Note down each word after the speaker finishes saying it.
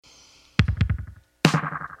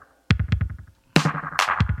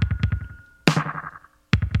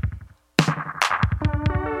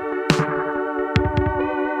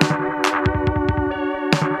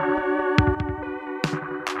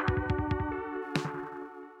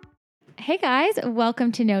Hey guys,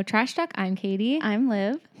 welcome to No Trash Talk. I'm Katie. I'm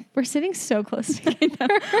Liv. We're sitting so close together.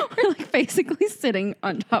 We're like basically sitting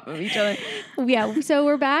on top of each other. Yeah, so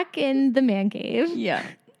we're back in the man cave. Yeah.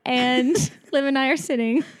 And Liv and I are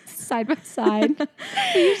sitting side by side.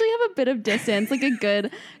 We usually have a bit of distance, like a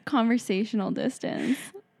good conversational distance.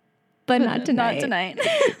 But not tonight. Not tonight.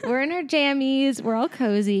 We're in our jammies. We're all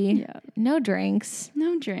cozy. Yeah. No drinks.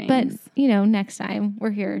 No drinks. But, next time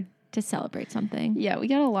we're here to celebrate something. Yeah, we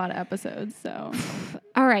got a lot of episodes, so.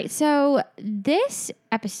 All right, so this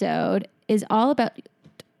episode is all about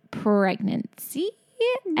pregnancy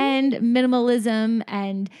and minimalism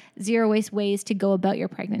and zero waste ways to go about your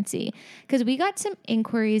pregnancy. Because we got some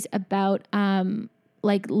inquiries about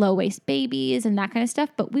like low waste babies and that kind of stuff,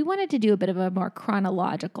 but we wanted to do a bit of a more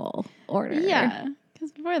chronological order. Yeah,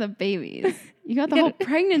 because before the babies, you got the whole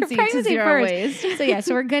pregnancy to zero first. waste.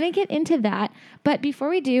 So we're going to get into that. But before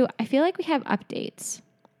we do, I feel like we have updates.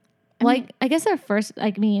 I guess our first,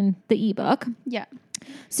 the ebook. Yeah.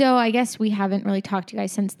 So I guess we haven't really talked to you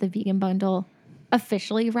guys since the vegan bundle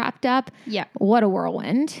officially wrapped up. Yeah. What a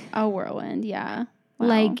whirlwind. A whirlwind, yeah. Wow.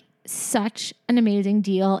 Like such an amazing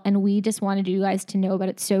deal. And we just wanted you guys to know about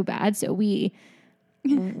it so bad. So we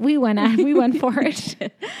went for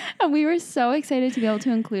it. And we were so excited to be able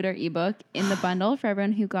to include our ebook in the bundle for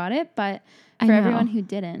everyone who got it. But for everyone who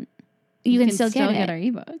didn't, you can still get our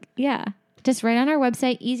ebook. Yeah. Just right on our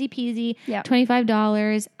website, easy peasy, Yep.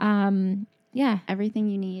 $25. Yeah. Everything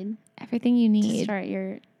you need To start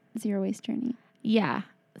your zero waste journey. Yeah.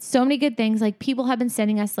 So many good things. Like people have been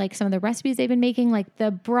sending us like some of the recipes they've been making, like the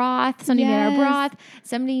broth. Somebody made our broth.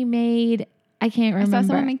 Somebody made, I can't remember. I saw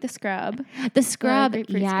someone make the scrub. The scrub.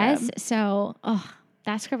 Grapefruit Yes. scrub. So,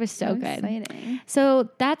 that scrub is so good. Exciting. So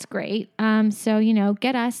that's great. So,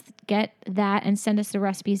 get that and send us the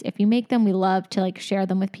recipes. If you make them, we love to like share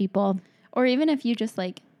them with people. Or even if you just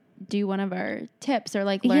like do one of our tips or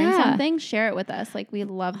like learn something, share it with us. Like we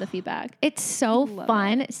love the feedback. It's so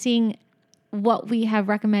fun seeing what we have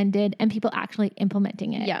recommended and people actually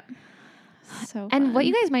implementing it. Yeah. So And what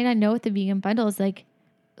you guys might not know with the vegan bundle is like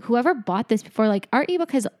whoever bought this before, like our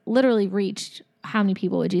ebook has literally reached how many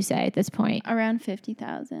people would you say at this point? Around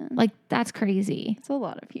 50,000. Like that's crazy. It's a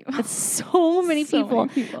lot of people. It's so many people,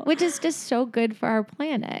 many people. which is just so good for our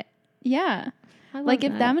planet. Yeah. Like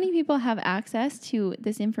if that many people have access to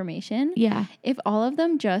this information, if all of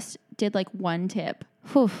them just did like one tip,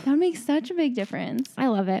 that would make such a big difference. I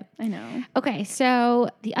love it. I know. Okay, so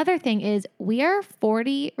the other thing is we are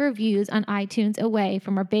 40 reviews on iTunes away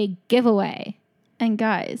from our big giveaway. And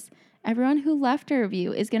guys, everyone who left a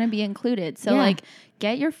review is going to be included. So like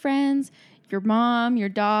get your friends, your mom, your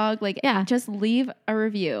dog, just leave a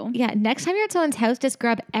review. Yeah, next time you're at someone's house, just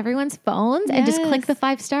grab everyone's phones and just click the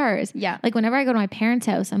 5 stars. Yeah. Like whenever I go to my parents'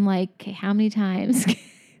 house, I'm like, okay, how many times?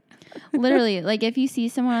 Literally, like if you see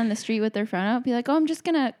someone on the street with their phone out, be like, oh, I'm just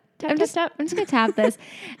going to tap. I'm just going to tap this.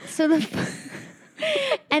 So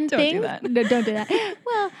and don't things, do that. No, don't do that.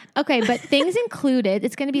 Well, okay, but things included,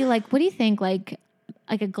 it's going to be like, what do you think? Like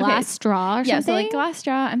a glass straw or something? Yeah, so like glass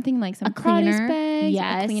straw. I'm thinking like some a cleaner. bags,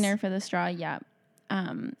 Yes. a cleaner for the straw. Yeah.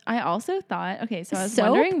 I also thought, okay, so I was Soap?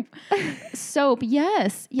 wondering, soap.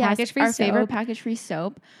 Yes. Package-free our favorite soap. package-free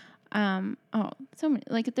soap. So many,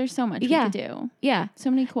 like there's so much we could do. Yeah. So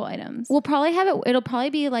many cool items. We'll probably have it. It'll probably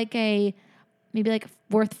be like maybe like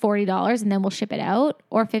worth $40 and then we'll ship it out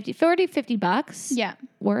or $50 Yeah.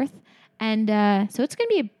 worth. And, so it's going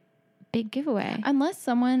to be a big giveaway. Unless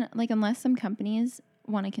some companies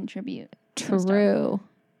want to contribute. some stuff, True.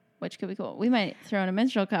 which could be cool. We might throw in a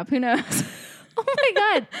menstrual cup. Who knows? Oh my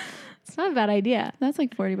God. It's not a bad idea. That's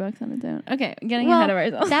like $40 on its own. Okay. Getting ahead of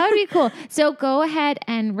ourselves. That would be cool. So go ahead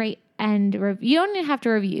and rate and review. You don't even have to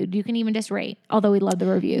review. You can even just rate, although we love the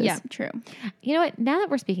reviews. Yeah, true. You know what? Now that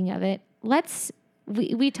we're speaking of it,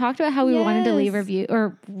 we talked about how we wanted to leave review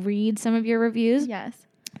or read some of your reviews. Yes.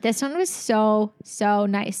 This one was so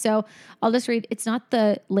nice. So I'll just read. It's not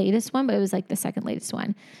the latest one, but it was like the second latest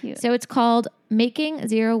one. Cute. So it's called Making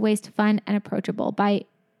Zero Waste Fun and Approachable by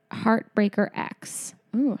Heartbreaker X.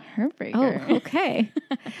 Ooh, Heartbreaker. Oh, okay.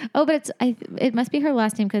 But it must be her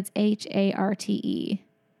last name because it's Harte.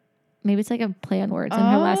 Maybe it's like a play on words and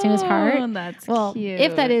her last name is Heart. Oh, that's cute.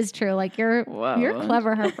 If that is true, like you're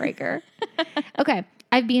clever, Heartbreaker. Okay.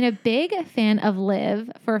 I've been a big fan of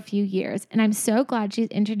Liv for a few years, and I'm so glad she's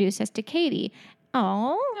introduced us to Katie.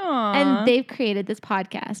 Oh, and they've created this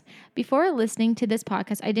podcast. Before listening to this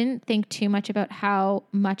podcast, I didn't think too much about how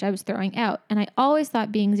much I was throwing out. And I always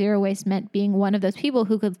thought being zero waste meant being one of those people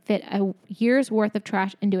who could fit a year's worth of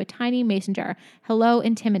trash into a tiny mason jar. Hello,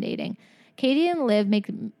 intimidating. Katie and Liv make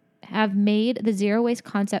have made the zero waste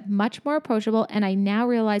concept much more approachable, and I now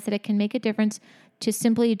realize that it can make a difference to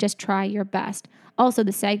simply just try your best. Also,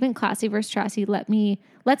 the segment Classy vs. Trashy lets me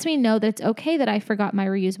know that it's okay that I forgot my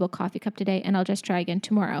reusable coffee cup today and I'll just try again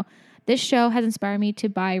tomorrow. This show has inspired me to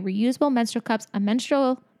buy reusable menstrual cups, a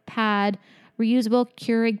menstrual pad, reusable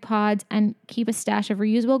Keurig pods, and keep a stash of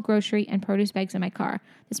reusable grocery and produce bags in my car.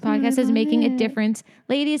 This podcast is making a difference,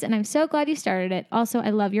 ladies, and I'm so glad you started it. Also,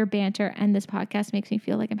 I love your banter, and this podcast makes me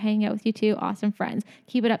feel like I'm hanging out with you two awesome friends.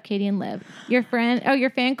 Keep it up, Katie and Liv. Your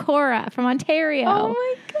fan Cora from Ontario. Oh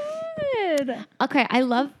my God. Okay, I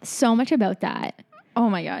love so much about that. Oh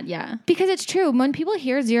my God, yeah. Because it's true. When people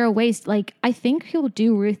hear zero waste, like, I think people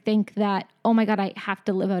do rethink that, oh my God, I have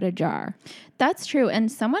to live out a jar. That's true. And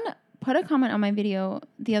someone put a comment on my video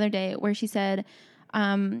the other day where she said,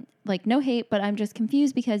 like, no hate, but I'm just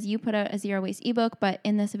confused because you put out a zero waste ebook, but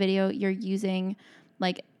in this video you're using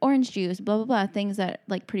like orange juice, blah, blah, blah, things that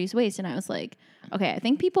like produce waste. And I was like, okay, I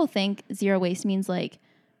think people think zero waste means like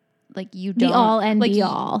you don't. The all and be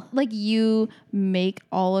all. Like you make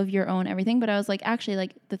all of your own everything. But I was like, actually,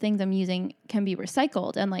 like the things I'm using can be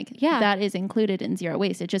recycled. And like that is included in zero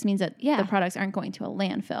waste. It just means that the products aren't going to a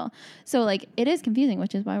landfill. So like it is confusing,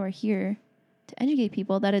 which is why we're here to educate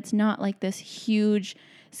people that it's not like this huge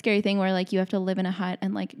scary thing where like you have to live in a hut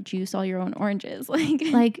and like juice all your own oranges.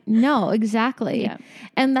 Like no, exactly. Yeah.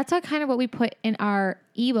 And that's kind of what we put in our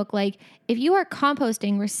ebook. Like if you are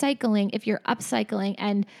composting, recycling, if you're upcycling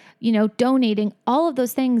and, you know, donating, all of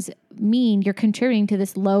those things mean you're contributing to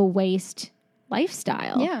this low waste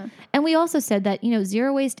lifestyle. Yeah. And we also said that, you know,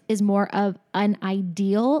 zero waste is more of an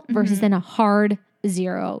ideal versus than a hard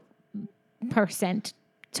 0%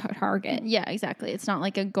 target. Yeah, exactly. It's not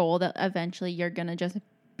like a goal that eventually you're going to just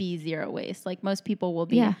be zero waste. Like most people will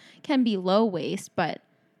be, can be low waste, but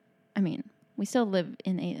I mean, we still live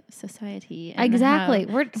in a society. And exactly.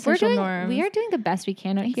 We are doing the best we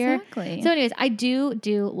can out here. Exactly. So anyways, I do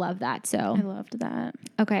love that. So I loved that.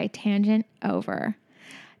 Okay. Tangent over.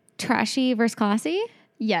 Trashy versus classy?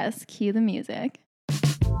 Yes. Cue the music.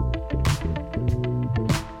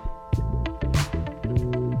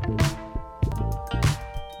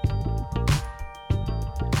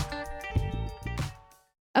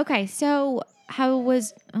 Okay, so how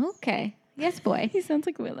was... Okay. Yes, boy. He sounds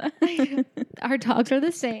like Willa. Our dogs are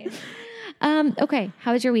the same. Okay,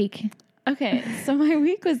 how was your week? Okay, so my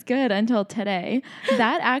week was good until today.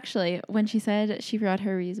 That actually, when she said she forgot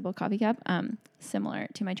her reusable coffee cup, similar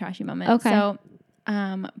to my trashy moment. Okay. So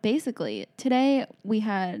basically, today we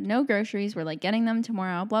had no groceries. We're like getting them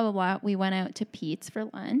tomorrow, blah, blah, blah. We went out to Pete's for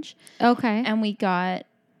lunch. Okay. And we got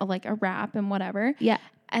a wrap and whatever. Yeah.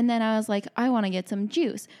 And then I was like, I want to get some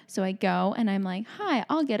juice. So I go and I'm like, hi,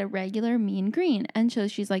 I'll get a regular mean green. And so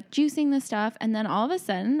she's like juicing the stuff. And then all of a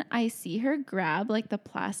sudden I see her grab like the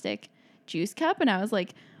plastic juice cup. And I was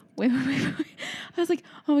like, wait. I was like,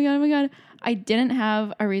 oh my God. I didn't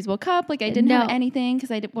have a reusable cup. Like I didn't have anything because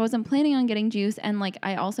I wasn't planning on getting juice. And like,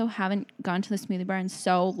 I also haven't gone to the smoothie bar in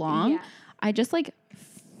so long. Yeah. I just like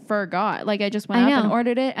forgot. Like I just went up and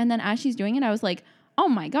ordered it. And then as she's doing it, I was like, oh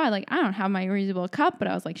my God, like I don't have my reusable cup, but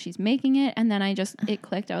I was like, she's making it. And then it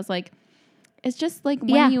clicked. I was like, it's just like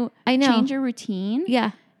when you change your routine.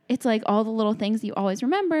 Yeah. It's like all the little things you always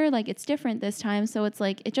remember, like it's different this time. So it's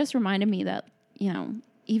like, it just reminded me that, you know,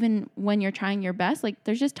 even when you're trying your best, like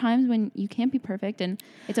there's just times when you can't be perfect and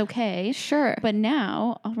it's okay. Sure. But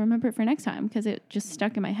now I'll remember it for next time because it just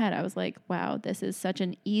stuck in my head. I was like, wow, this is such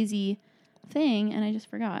an easy thing. And I just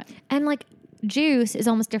forgot. And like, juice is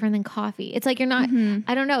almost different than coffee. It's like you're not,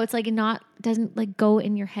 I don't know. It's like doesn't like go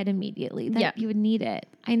in your head immediately that you would need it.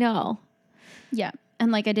 I know. Yeah.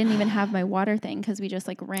 And like I didn't even have my water thing because we just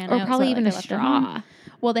like ran out. Or probably even a straw.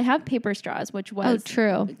 Well, they have paper straws, which was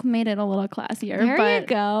true. Made it a little classier. There you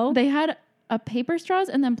go. They had a paper straws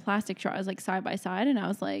and then plastic straws like side by side. And I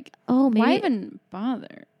was like, oh, maybe why even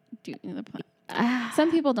bother doing the plastic?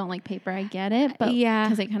 Some people don't like paper. I get it, but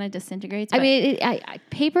because it kind of disintegrates. I mean,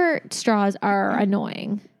 paper straws are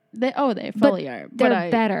annoying. They fully are. They're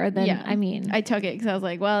better than. Yeah. I mean, I took it because I was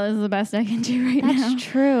like, well, this is the best I can do right now. That's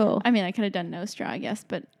true. I mean, I could have done no straw, I guess,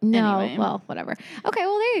 but no. Anyway. Well, whatever. Okay,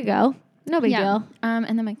 well there you go. No big deal. And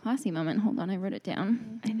then my classy moment. Hold on, I wrote it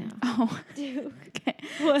down. I know. Oh, dude. Okay.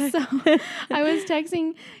 So I was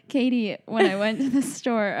texting Katie when I went to the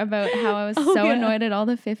store about how I was annoyed at all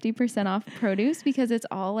the 50% off produce because it's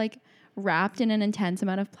all like wrapped in an intense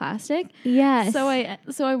amount of plastic. Yes. So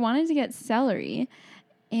I wanted to get celery.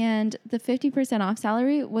 And the 50% off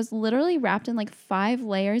celery was literally wrapped in like 5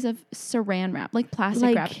 layers of saran wrap, like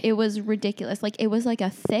plastic wrap. It was ridiculous. Like it was like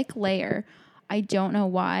a thick layer. I don't know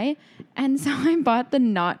why. And so I bought the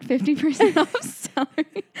not 50% off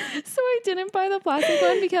celery. So I didn't buy the plastic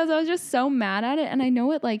one because I was just so mad at it. And I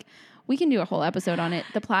know it, like, we can do a whole episode on it.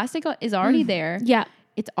 The plastic is already there. Yeah.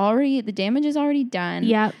 The damage is already done.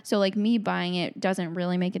 Yeah. So like me buying it doesn't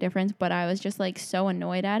really make a difference, but I was just like so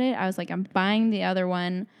annoyed at it. I was like, I'm buying the other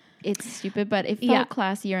one. It's stupid, but it felt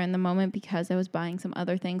classier in the moment because I was buying some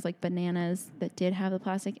other things like bananas that did have the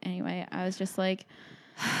plastic. Anyway, I was just like,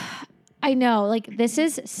 I know, like, this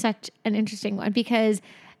is such an interesting one because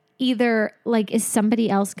either, like, is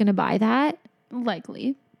somebody else going to buy that?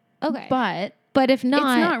 Likely. Okay. But if not,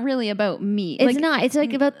 it's not really about me. It's not. It's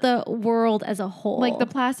like about the world as a whole. Like the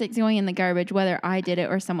plastic's going in the garbage, whether I did it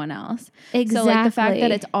or someone else. Exactly. So like the fact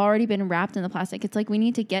that it's already been wrapped in the plastic, it's like we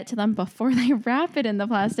need to get to them before they wrap it in the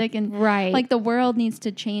plastic. And like the world needs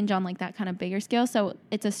to change on like that kind of bigger scale. So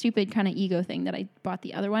it's a stupid kind of ego thing that I bought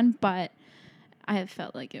the other one, but I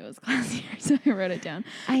felt like it was classier, so I wrote it down.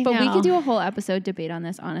 But we could do a whole episode debate on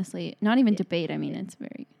this, honestly. Not even debate. I mean, it's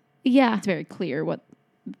very clear what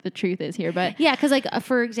the truth is here, but because like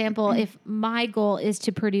for example, if my goal is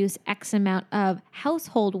to produce X amount of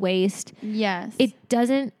household waste, it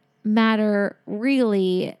doesn't matter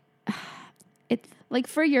really. It's like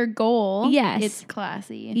for your goal, it's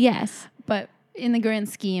classy, but in the grand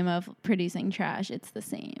scheme of producing trash, it's the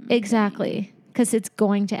same exactly because it's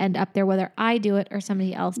going to end up there whether I do it or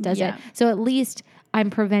somebody else does it. So at least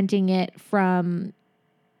I'm preventing it from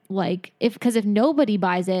like if nobody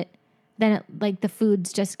buys it, then like the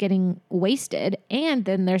food's just getting wasted and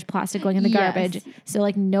then there's plastic going in the garbage. So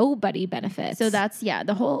like nobody benefits. So that's,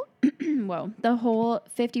 the whole, the whole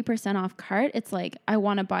 50% off cart. It's like, I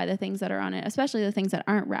want to buy the things that are on it, especially the things that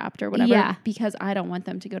aren't wrapped or whatever, because I don't want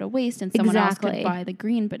them to go to waste and someone else could buy the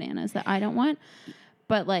green bananas that I don't want.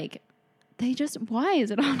 But like, why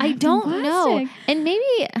is it on? I don't know. And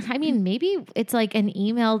maybe it's like an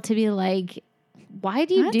email to be like, why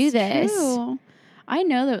do you do this? True. I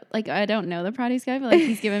know that, like, I don't know the produce guy, but like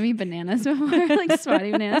he's given me bananas before, like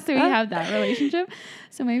spotty bananas. So we have that relationship.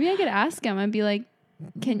 So maybe I could ask him and be like,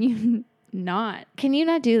 can you not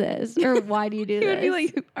do this? Or why do you do this? He would be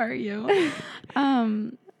like, who are you?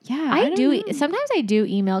 I do. Sometimes I do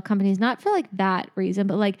email companies, not for like that reason,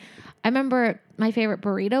 but like I remember my favorite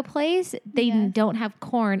burrito place, they don't have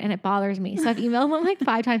corn and it bothers me. So I've emailed them like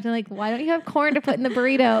 5 times and like, why don't you have corn to put in the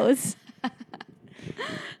burritos?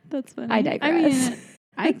 That's funny. I digress.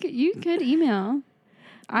 I mean, you could email.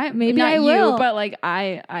 I will, but like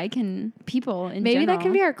I can people in maybe general. that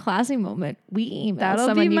can be our classy moment. We email That'll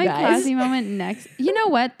some of you guys. That'll be my classy moment next. You know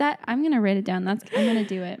what? I'm gonna write it down. I'm gonna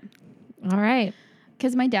do it. All right.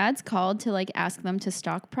 Because my dad's called to like ask them to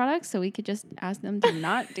stock products, so we could just ask them to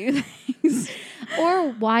not do things. Or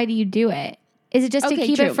why do you do it? Is it just to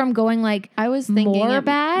keep it from going like I was thinking more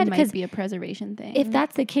bad? Might be a preservation thing. If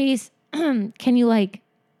that's the case, can you like,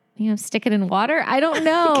 stick it in water? I don't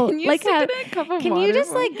know. Can you like stick it in a cup of water? Can you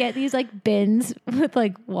just like get these like bins with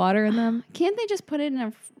like water in them? Can't they just put it in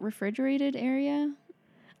a refrigerated area?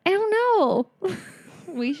 I don't know.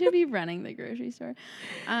 We should be running the grocery store.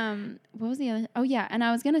 What was the other? Oh yeah, and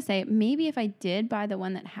I was gonna say maybe if I did buy the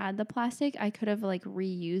one that had the plastic, I could have like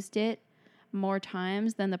reused it more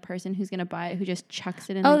times than the person who's gonna buy it who just chucks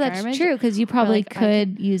it in the garbage. Oh, that's true because you probably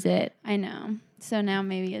could use it. I know. So now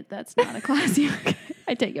maybe that's not a classy.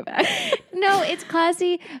 I take it back. No, it's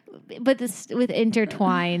classy, but this with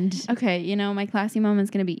intertwined. Okay, my classy moment is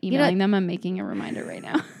gonna be emailing them. I'm making a reminder right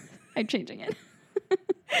now. I'm changing it.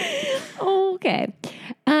 Okay.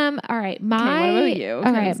 All right. What about you?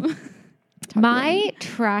 All right. My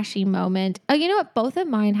trashy moment. Oh, you know what? Both of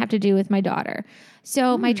mine have to do with my daughter.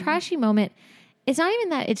 So my trashy moment, it's not even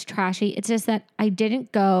that it's trashy. It's just that I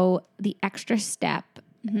didn't go the extra step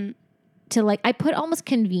to like, I put almost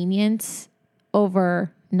convenience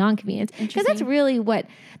over non-convenience because that's really what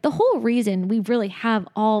the whole reason we really have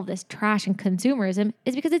all this trash and consumerism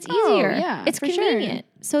is because it's easier. It's convenient.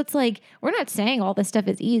 Sure. So it's like, we're not saying all this stuff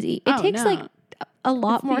is easy. It takes like a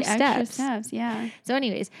lot more steps. So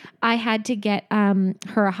anyways, I had to get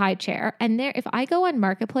her a high chair, and if I go on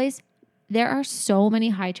Marketplace, there are so many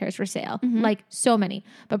high chairs for sale, like so many.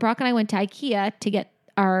 But Brock and I went to IKEA to get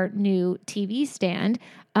our new TV stand,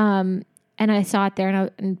 and I saw it there,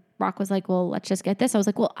 and Brock was like, well, let's just get this. I was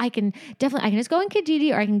like, well, I can just go on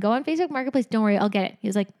Kijiji or I can go on Facebook Marketplace. Don't worry, I'll get it. He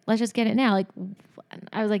was like, let's just get it now. Like,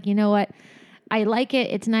 I was like, you know what? I like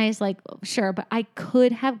it. It's nice. Like, sure. But I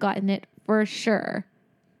could have gotten it for sure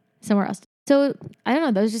somewhere else. So I don't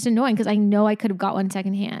know. That was just annoying because I know I could have got one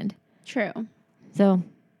secondhand. True. So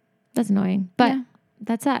that's annoying. But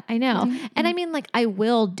That's that. I know. Mm-hmm. And I mean, like, I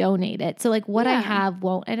will donate it. So, like, what I have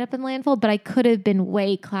won't end up in landfill, but I could have been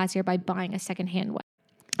way classier by buying a secondhand one.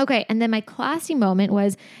 Okay. And then my classy moment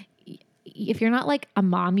was, if you're not like a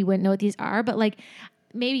mom, you wouldn't know what these are, but like,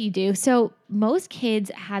 maybe you do. So most kids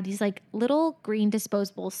have these like little green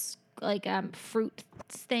disposable like fruit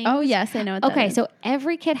things. Oh yes, I know what that is. So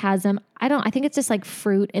every kid has them. I think it's just like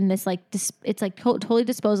fruit in this like it's like totally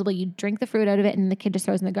disposable. You drink the fruit out of it and the kid just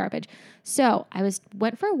throws in the garbage. So I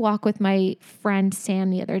went for a walk with my friend Sam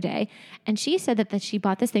the other day, and she said that she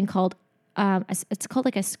bought this thing called it's called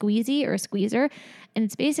like a squeezy or a squeezer, and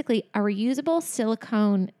it's basically a reusable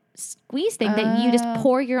silicone squeeze thing that you just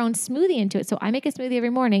pour your own smoothie into it. So I make a smoothie every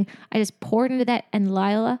morning. I just pour it into that, and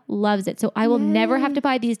Lila loves it. So I will never have to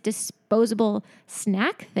buy these disposable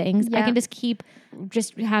snack things. I can just keep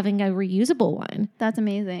just having a reusable one. That's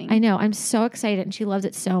amazing. I know. I'm so excited, and she loves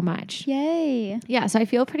it so much. Yay. Yeah, so I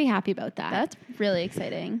feel pretty happy about that. That's really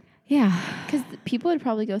exciting. Yeah. Because people would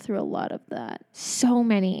probably go through a lot of that. So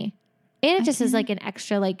many. And it just is like an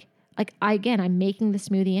extra, like I'm making the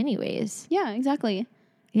smoothie anyways. Yeah, exactly.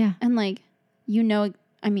 Yeah. And like,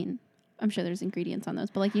 I mean, I'm sure there's ingredients on those,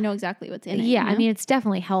 but like, exactly what's in it. Yeah. I mean, it's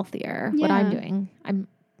definitely healthier what I'm doing.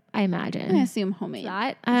 I imagine. I assume homemade.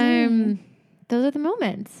 Those are the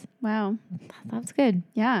moments. Wow. That's good.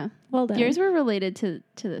 Yeah. Well done. Yours were related to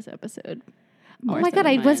this episode. Oh my God.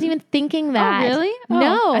 I wasn't even thinking that. Oh, really?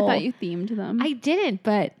 No. I thought you themed them. I didn't,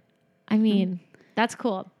 but I mean, that's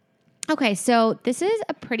cool. Okay. So this is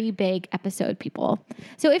a pretty big episode, people.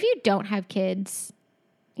 So if you don't have kids,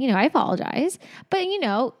 I apologize, but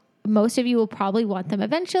most of you will probably want them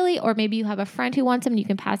eventually, or maybe you have a friend who wants them and you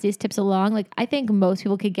can pass these tips along. Like, I think most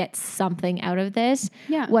people could get something out of this,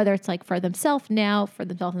 whether it's like for themselves now, for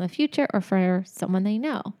themselves in the future, or for someone they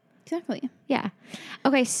know. Exactly. Yeah.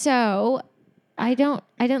 Okay. So I didn't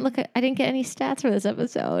get any stats for this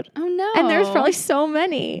episode. Oh no. And there's probably so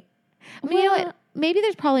many. I mean, you know what? Maybe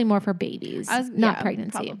there's probably more for babies, not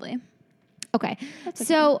pregnancy. Probably. Okay.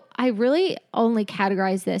 So I really only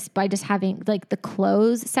categorize this by just having like the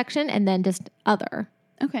clothes section and then just other.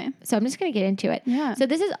 Okay. So I'm just going to get into it. Yeah. So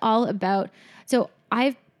this is all about, so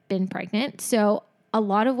I've been pregnant. So a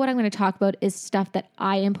lot of what I'm going to talk about is stuff that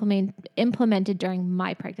I implemented during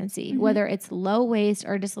my pregnancy, whether it's low waist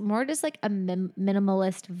or just more just like a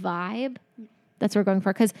minimalist vibe. That's what we're going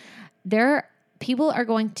for. Because people are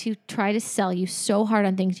going to try to sell you so hard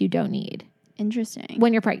on things you don't need. Interesting.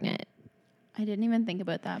 When you're pregnant. I didn't even think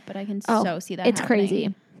about that, but I can so see that. It's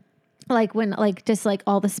crazy. Like when just like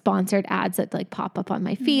all the sponsored ads that like pop up on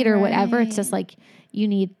my feed or whatever. It's just like, you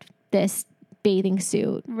need this bathing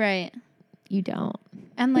suit. Right. You don't.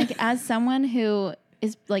 And like as someone who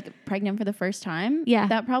is like pregnant for the first time,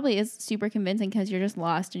 that probably is super convincing because you're just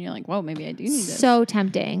lost and you're like, whoa, maybe I do need this. So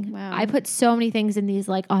tempting. Wow. I put so many things in these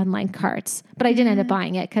like online carts, but I didn't end up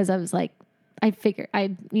buying it because I was like, I figured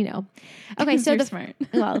Okay, so you're smart.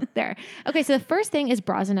 Well, there. Okay, so the first thing is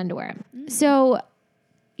bras and underwear. So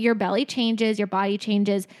your belly changes, your body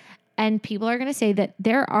changes, and people are going to say that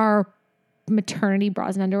there are maternity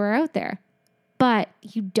bras and underwear out there, but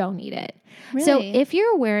you don't need it. Really? So if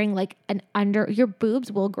you're wearing like your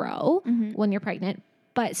boobs will grow when you're pregnant.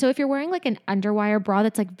 But so if you're wearing like an underwire bra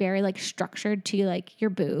that's like very like structured to like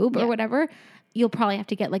your boob or whatever, you'll probably have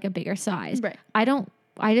to get like a bigger size. Right.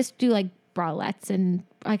 I just do like bralettes and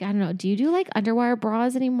like, I don't know. Do you do like underwire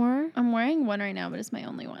bras anymore? I'm wearing one right now, but it's my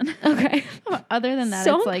only one. Okay. Other than that,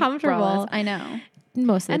 so it's like comfortable. braless. I know.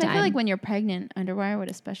 Most of the time. I feel like when you're pregnant, underwear would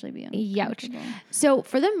especially be uncomfortable. Youch. So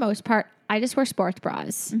for the most part, I just wear sports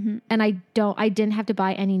bras and I didn't have to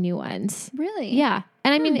buy any new ones. Really? Yeah.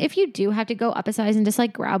 And I mean, if you do have to go up a size and just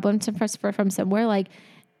like grab one from somewhere, like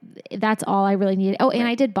that's all I really needed. Oh, and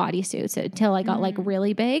I did bodysuits until I got like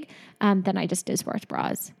really big. Then I just did sports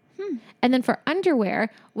bras. And then for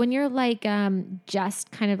underwear, when you're like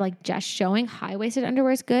just kind of like just showing, high-waisted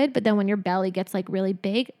underwear is good. But then when your belly gets like really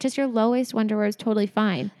big, just your low-waist underwear is totally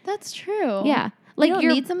fine. That's true. Yeah. Like you don't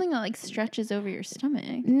need something that like stretches over your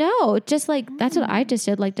stomach. No, just like that's what I just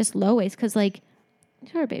did, like just low waist. Because like,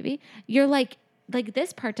 sure, baby, you're like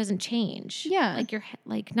this part doesn't change. Yeah. Like your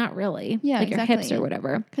like not really. Yeah, like exactly. your hips or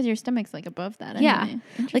whatever. Because your stomach's like above that. Yeah. Anyway.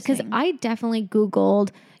 Like because I definitely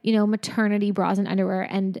Googled maternity bras and underwear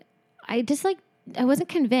and I just like, I wasn't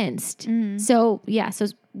convinced. So yeah, so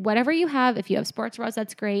whatever you have, if you have sports bras,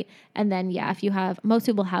 that's great. And then if you have, most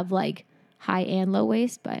people have like high and low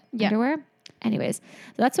waist, but underwear. Anyways, so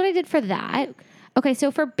that's what I did for that. Okay,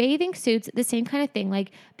 so for bathing suits, the same kind of thing.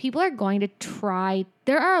 Like people are going to try,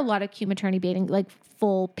 there are a lot of cute maternity bathing, like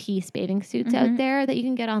full piece bathing suits out there that you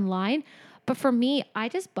can get online. But for me, I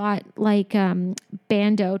just bought like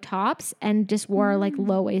bandeau tops and just wore like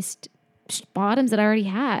low waist bottoms that I already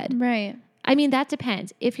had. Right. I mean, that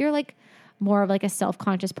depends. If you're like more of like a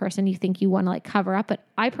self-conscious person, you think you want to like cover up. But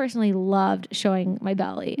I personally loved showing my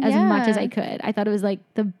belly as much as I could. I thought it was like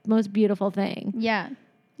the most beautiful thing. Yeah.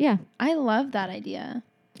 Yeah. I love that idea.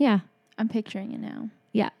 Yeah. I'm picturing it now.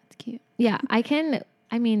 Yeah. It's cute. Yeah.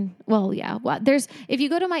 Well, if you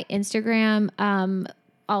go to my Instagram,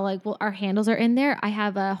 our handles are in there. I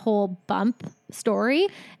have a whole bump story.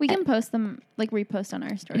 We can post them, like repost on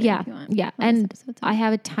our story Yeah. if you want. Yeah. And I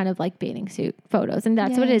have a ton of like bathing suit photos, and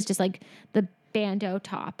that's what it is. Just like the bandeau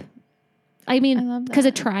top. I mean, because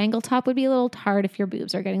a triangle top would be a little hard if your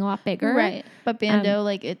boobs are getting a lot bigger. Right. But bandeau,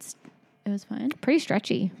 it was fine. Pretty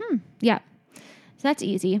stretchy. Yeah. So that's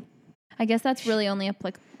easy. I guess that's really only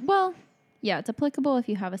applicable. Well, yeah, it's applicable if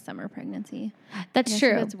you have a summer pregnancy. That's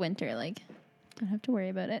true. If it's winter, don't have to worry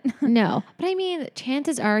about it. No. But I mean,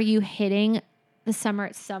 chances are you hitting the summer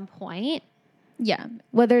at some point. Yeah.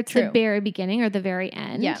 Whether it's the very beginning or the very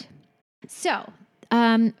end. Yeah. So,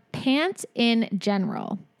 pants in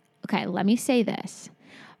general. Okay, let me say this.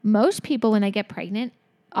 Most people, when they get pregnant,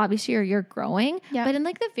 obviously you're growing. Yeah. But in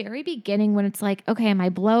like the very beginning when it's like, okay, am I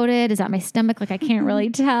bloated? Is that my stomach? Like I can't really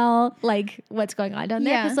tell like what's going on down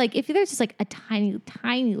there. Because like if there's just like a tiny,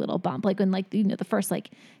 tiny little bump, like when the first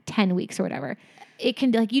like 10 weeks or whatever, it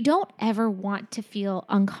can be like you don't ever want to feel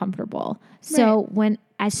uncomfortable. So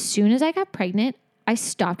as soon as I got pregnant, I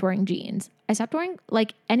stopped wearing jeans. I stopped wearing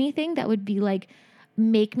like anything that would be like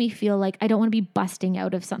make me feel like I don't want to be busting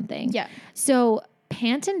out of something. Yeah. So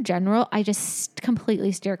pants in general, I just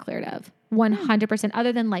completely steer clear of 100%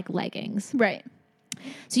 other than like leggings. Right.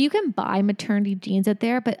 So you can buy maternity jeans out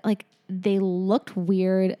there, but like they looked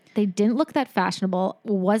weird. They didn't look that fashionable.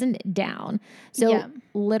 Wasn't down. So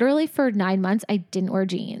literally for 9 months, I didn't wear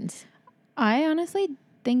jeans. I honestly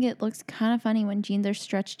think it looks kind of funny when jeans are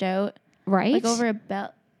stretched out. Right. Like over a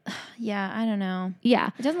belt. Yeah. I don't know. Yeah.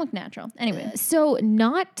 It doesn't look natural. Anyway.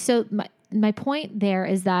 My point there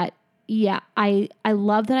is that I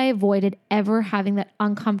love that I avoided ever having that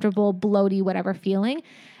uncomfortable, bloaty, whatever feeling.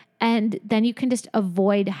 And then you can just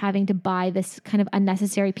avoid having to buy this kind of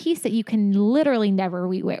unnecessary piece that you can literally never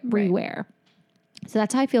rewear. So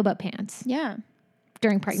that's how I feel about pants. Yeah.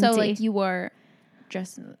 During pregnancy. So like you wore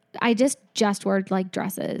dresses. I just wore like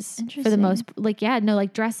dresses for the most, like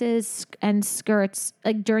dresses and skirts.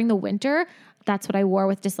 Like during the winter, that's what I wore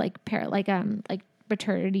with just like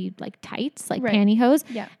maternity like tights, like pantyhose.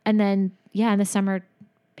 Yeah. And then in the summer,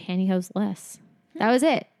 pantyhose less. That was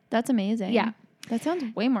it. That's amazing. Yeah. That sounds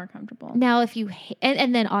way more comfortable. Now if you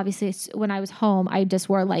and then obviously when I was home, I just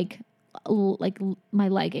wore like my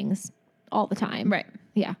leggings all the time. Right.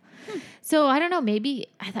 Yeah. So I don't know, maybe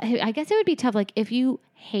I guess it would be tough like if you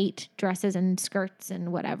hate dresses and skirts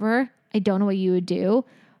and whatever, I don't know what you would do,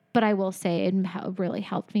 but I will say it really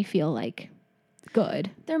helped me feel like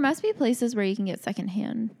good. There must be places where you can get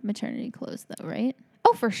secondhand maternity clothes though, right?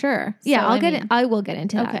 Oh, for sure. Yeah, I will get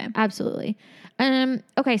into that. Okay. Absolutely.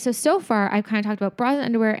 Okay, so far I've kind of talked about bras and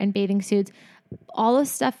underwear and bathing suits. All the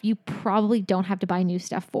stuff you probably don't have to buy new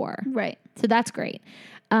stuff for. Right. So that's great.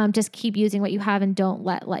 Just keep using what you have and don't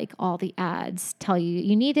let like all the ads tell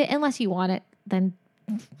you need it unless you want it, then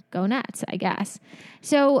go nuts, I guess.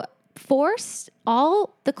 So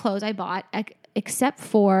all the clothes I bought except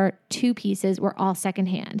for 2 pieces were all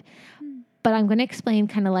secondhand. But I'm going to explain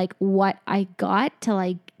kind of like what I got to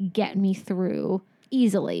like get me through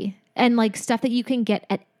easily and like stuff that you can get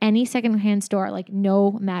at any secondhand store, like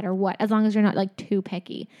no matter what, as long as you're not like too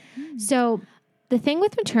picky. So the thing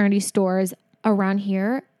with maternity stores around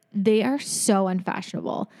here, they are so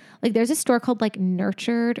unfashionable. Like there's a store called like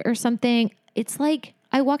Nurtured or something. It's like,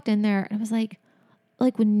 I walked in there and I was like,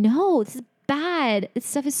 no, this is bad. This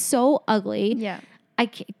stuff is so ugly. Yeah.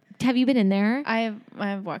 Have you been in there? I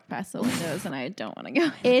have walked past the windows and I don't want to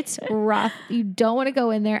go. It's rough. You don't want to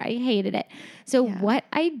go in there. I hated it. So what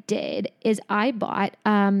I did is I bought,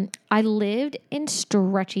 I lived in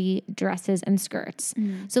stretchy dresses and skirts.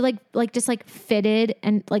 So like just like fitted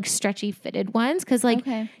and like stretchy fitted ones. Cause like,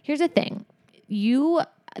 here's the thing.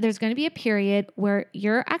 There's going to be a period where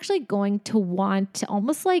you're actually going to want to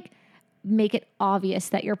almost like make it obvious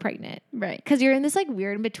that you're pregnant. Right. Because you're in this like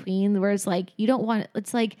weird in between where it's like, you don't want it.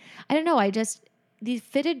 It's like, I don't know. These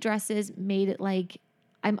fitted dresses made it like,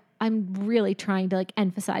 I'm really trying to like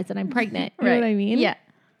emphasize that I'm pregnant. You know what I mean? Yeah.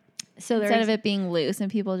 So instead of it being loose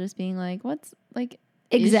and people just being like, what's like,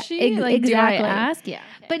 exactly. Do I ask? Yeah.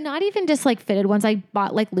 Okay. But not even just like fitted ones. I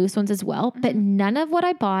bought like loose ones as well. But none of what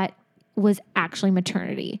I bought was actually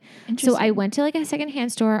maternity. So I went to like a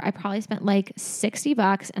secondhand store. I probably spent like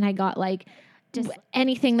 $60 and I got like just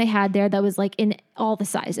anything they had there that was like in all the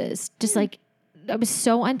sizes. Just like, I was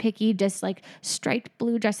so unpicky, just like striped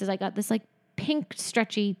blue dresses. I got this like pink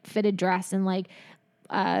stretchy fitted dress and like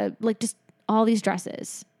just all these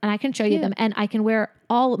dresses. And I can show you them, and I can wear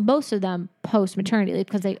most of them post maternity leave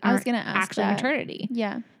because they aren't actually maternity.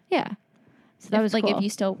 Yeah. Yeah. So that was like cool. If you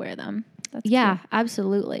still wear them. That's cute.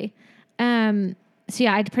 Absolutely. So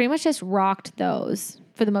yeah, I pretty much just rocked those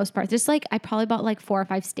for the most part. Just like I probably bought like 4 or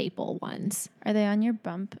 5 staple ones. Are they on your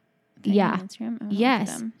bump thing on Instagram?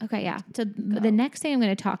 Yes. Okay, yeah. So the next thing I'm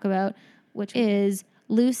going to talk about, which is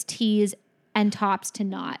loose tees and tops to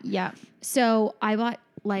knot. Yeah. So I bought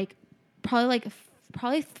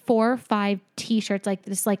probably 4 or 5 t-shirts, like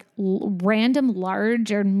this like random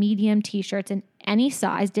large or medium t-shirts in any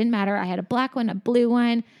size. Didn't matter. I had a black one, a blue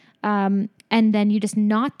one. And then you just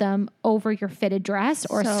knot them over your fitted dress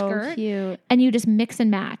or skirt. Cute. And you just mix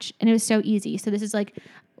and match. And it was so easy. So this is like,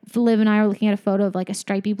 Liv and I were looking at a photo of like a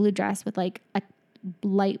stripy blue dress with like a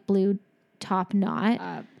light blue top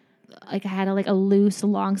knot. Like I had a loose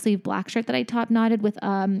long sleeve black shirt that I top knotted with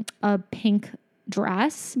a pink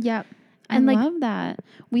dress. Yep. And I love that.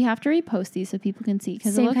 We have to repost these so people can see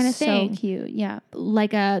because it looks kind of so cute. Yeah.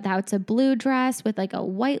 That's a blue dress with like a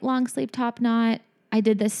white long sleeve top knot. I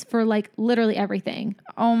did this for like literally everything.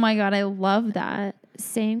 Oh my God. I love that.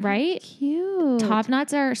 Same, right? Cute. Top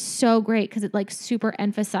knots are so great because it like super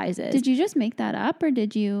emphasizes. Did you just make that up or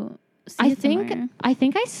did you see it somewhere? I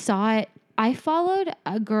think I saw it. I followed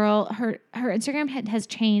a girl, her Instagram has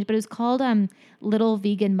changed, but it was called Little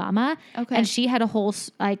Vegan Mama. Okay. And she had a whole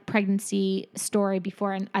like pregnancy story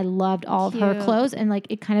before, and I loved all of her clothes, and like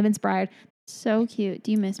it kind of inspired. So cute.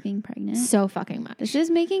 Do you miss being pregnant? So fucking much. This is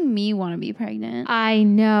making me want to be pregnant. I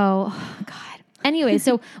know. Oh, God. Anyway,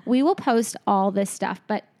 so we will post all this stuff,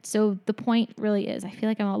 but so the point really is, I feel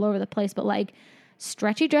like I'm all over the place, but like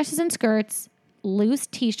stretchy dresses and skirts, loose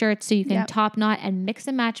t-shirts so you can top knot and mix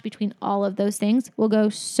and match between all of those things will go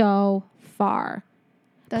so far.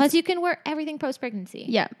 Plus you can wear everything post-pregnancy.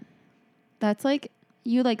 Yeah. That's like,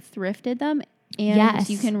 you like thrifted them and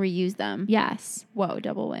you can reuse them. Yes. Whoa,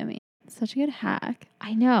 double whammy. Such a good hack.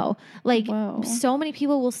 I know. Like so many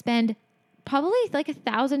people will spend probably like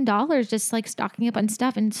 $1,000 just like stocking up on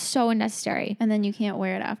stuff, and so unnecessary. And then you can't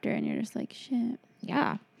wear it after and you're just like, shit.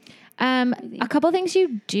 Yeah. A couple of things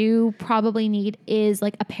you do probably need is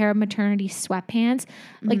like a pair of maternity sweatpants.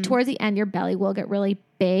 Like towards the end, your belly will get really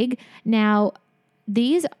big. Now,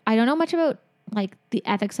 these, I don't know much about like the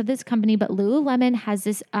ethics of this company, but Lululemon has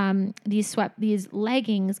this, these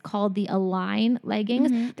leggings called the Align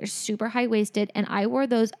leggings. They're super high waisted. And I wore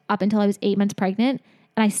those up until I was 8 months pregnant.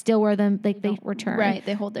 And I still wear them, like they return. Right,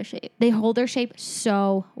 they hold their shape. They hold their shape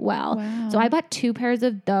so well. Wow. So I bought 2 pairs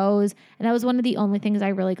of those, and that was one of the only things I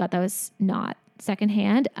really got that was not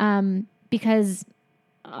secondhand, because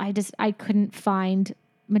I couldn't find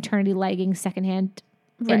maternity leggings secondhand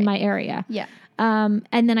in my area. Yeah. And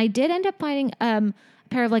then I did end up finding a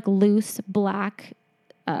pair of like loose black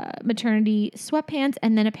maternity sweatpants,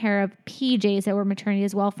 and then a pair of PJs that were maternity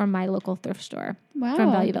as well from my local thrift store. Wow.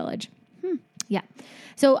 From Value Village. Yeah.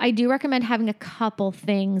 So I do recommend having a couple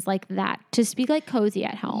things like that to just be like cozy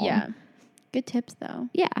at home. Yeah. Good tips though.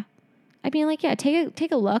 Yeah. I mean, like, yeah,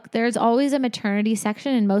 take a look. There's always a maternity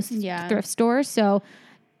section in most thrift stores. So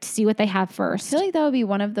see what they have first. I feel like that would be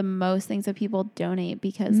one of the most things that people donate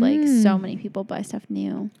because like so many people buy stuff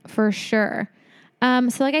new. For sure. So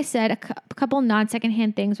like I said, a couple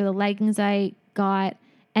non-secondhand things were the leggings I got.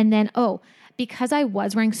 And then, because I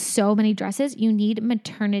was wearing so many dresses, you need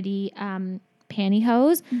maternity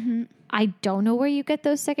pantyhose. I don't know where you get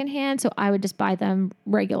those secondhand, so I would just buy them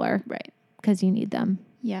regular. Right. Because you need them.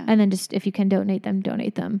 Yeah. And then just, if you can donate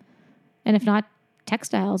them. And if not,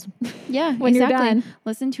 textiles. Yeah, when you're done.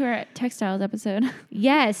 Listen to our textiles episode.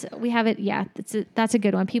 Yes, we have it. Yeah, that's a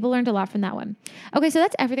good one. People learned a lot from that one. Okay, so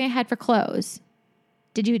that's everything I had for clothes.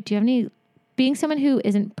 Do you have any, being someone who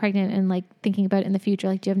isn't pregnant and like thinking about it in the future,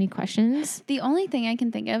 like do you have any questions? The only thing I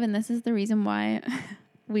can think of, and this is the reason why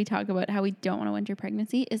we talk about how we don't want to winter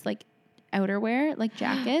pregnancy, is like outerwear, like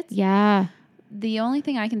jackets. Yeah. The only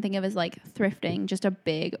thing I can think of is like thrifting, just a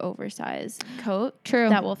big oversized coat. True.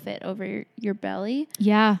 That will fit over your belly.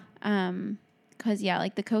 Yeah. Cause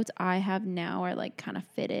like the coats I have now are like kind of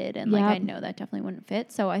fitted and like I know that definitely wouldn't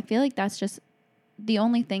fit. So I feel like that's just the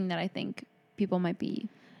only thing that I think people might be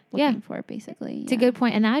looking for basically. It's a good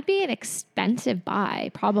point. And that would be an expensive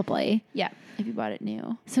buy probably. Yeah. If you bought it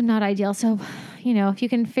new. So not ideal. So, if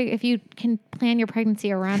you can plan your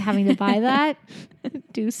pregnancy around having to buy that,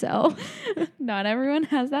 do so. Not everyone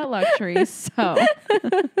has that luxury, so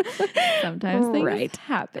sometimes things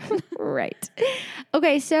happen. Right.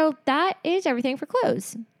 Okay, so that is everything for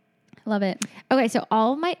clothes. Love it. Okay, so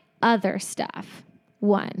all of my other stuff.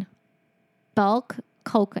 1, bulk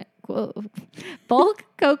coconut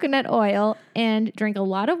oil, and drink a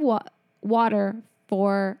lot of water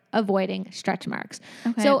for avoiding stretch marks.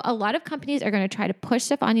 Okay. So a lot of companies are going to try to push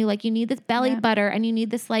stuff on you, like you need this belly butter and you need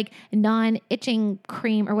this like non-itching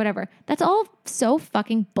cream or whatever. That's all so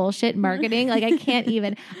fucking bullshit marketing. Like I can't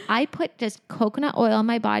even. I put just coconut oil on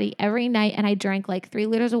my body every night and I drank like 3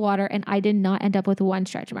 liters of water and I did not end up with 1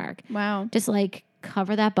 stretch mark. Wow. Just like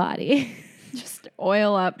cover that body. Just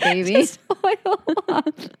oil up, baby. Just oil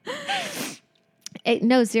up.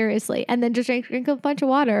 No, seriously. And then just drink a bunch of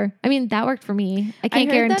water. I mean, that worked for me. I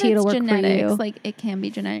can't guarantee it'll work genetics. for you. Like it can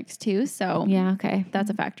be genetics too. So yeah, okay.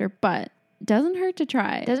 That's a factor, but doesn't hurt to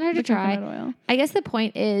try. Doesn't hurt to try. Oil. I guess the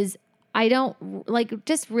point is I don't like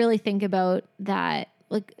just really think about that.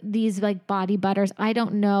 Like these like body butters. I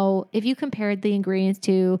don't know if you compared the ingredients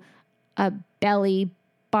to a belly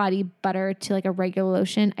body butter to like a regular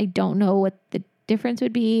lotion. I don't know what the difference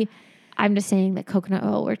would be. I'm just saying that coconut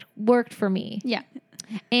oil worked for me. Yeah.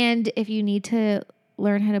 And if you need to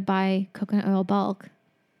learn how to buy coconut oil bulk,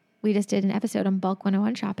 we just did an episode on bulk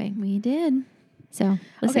 101 shopping. We did. So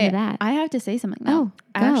listen to that. I have to say something though. Oh,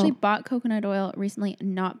 I actually bought coconut oil recently,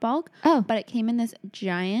 not bulk. Oh. But it came in this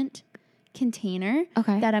giant container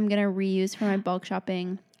that I'm going to reuse for my bulk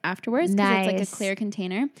shopping afterwards. Nice. It's like a clear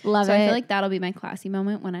container. Love it. So I feel like that'll be my classy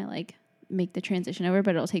moment when I like make the transition over,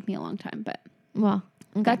 but it'll take me a long time. But well,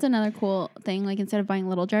 okay. That's another cool thing. Like instead of buying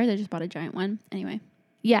little jars, I just bought a giant one. Anyway.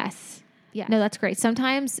 Yes. Yeah. No, that's great.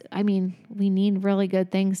 Sometimes, I mean, we need really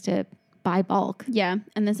good things to buy bulk. Yeah.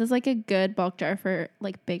 And this is like a good bulk jar for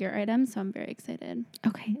like bigger items. So I'm very excited.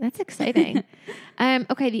 Okay. That's exciting.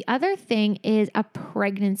 Okay. The other thing is a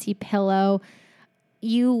pregnancy pillow.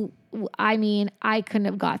 I couldn't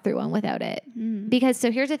have got through one without it. Because,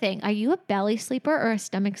 so here's the thing. Are you a belly sleeper or a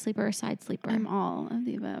stomach sleeper or a side sleeper? I'm all of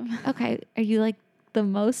the above. Okay. Are you like the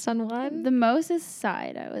most on one? The most is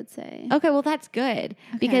side, I would say. Okay. Well, that's good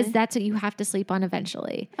because that's what you have to sleep on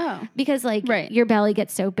eventually. Oh. Because like your belly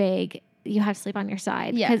gets so big, you have to sleep on your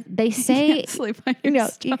side. Yeah. Because they say you can't sleep on your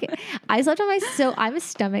stomach. I slept on I'm a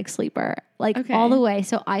stomach sleeper, like all the way.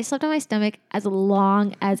 So I slept on my stomach as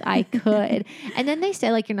long as I could. And then they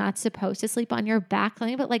say like you're not supposed to sleep on your back,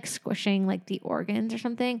 something about like squishing like the organs or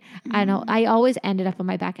something. I don't know. I always ended up on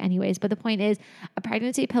my back anyways. But the point is a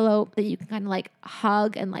pregnancy pillow that you can kind of like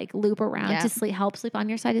hug and like loop around to help sleep on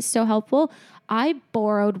your side is so helpful. I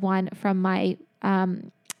borrowed one from my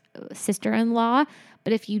sister-in-law,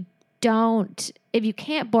 but if you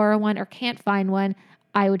can't borrow one or can't find one,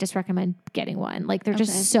 I would just recommend getting one. Like they're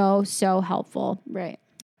just so helpful. Right.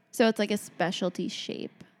 So it's like a specialty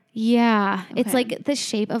shape. Yeah. Okay. It's like the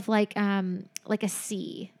shape of like a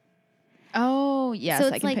C. Oh, yes. So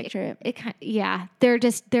I can picture it.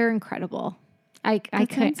 They're incredible.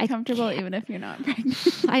 It's comfortable even if you're not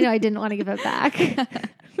pregnant. I know. I didn't want to give it back.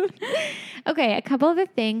 Okay. A couple other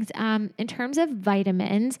things. In terms of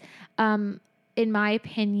vitamins, in my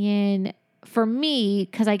opinion, for me,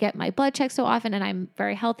 because I get my blood checked so often and I'm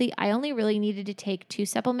very healthy, I only really needed to take 2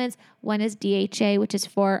 supplements. One is DHA, which is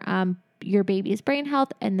for your baby's brain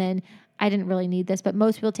health. And then I didn't really need this, but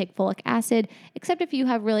most people take folic acid, except if you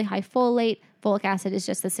have really high folate. Folic acid is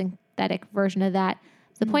just the synthetic version of that.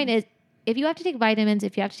 So the point is, if you have to take vitamins,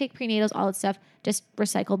 if you have to take prenatals, all that stuff, just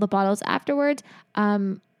recycle the bottles afterwards.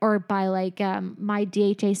 Or buy like my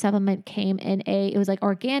DHA supplement came in it was like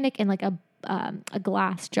organic and like a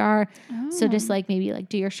glass jar. Oh. So just like maybe like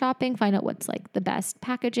do your shopping, find out what's like the best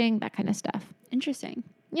packaging, that kind of stuff. Interesting.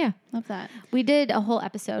 Yeah. Love that. We did a whole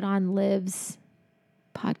episode on Liv's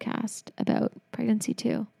podcast about pregnancy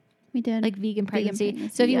too. We did. Like vegan pregnancy.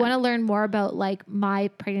 So if you want to learn more about like my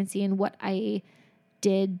pregnancy and what I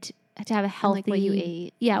did to have a healthy, and like what you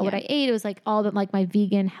ate. Yeah, what I ate. It was like all about like my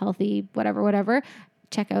vegan, healthy, whatever.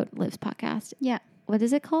 Check out Liv's podcast. Yeah. What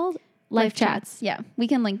is it called? Life Chats. Yeah. We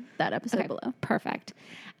can link that episode below. Perfect.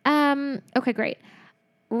 Okay, great.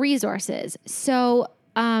 Resources. So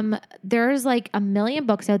there's like a million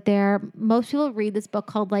books out there. Most people read this book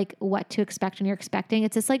called like What to Expect When You're Expecting.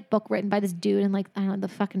 It's this like book written by this dude in like, I don't know, the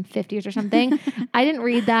fucking 50s or something. I didn't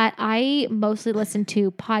read that. I mostly listened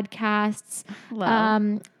to podcasts.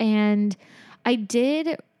 And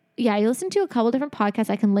I listened to a couple different podcasts.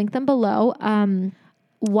 I can link them below.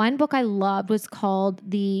 One book I loved was called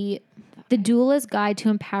The Doula's Guide to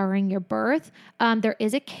Empowering Your Birth. There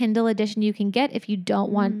is a Kindle edition you can get if you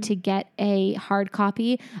don't want to get a hard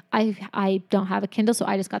copy. I don't have a Kindle, so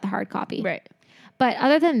I just got the hard copy. Right. But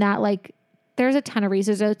other than that, like there's a ton of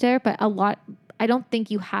resources out there, but I don't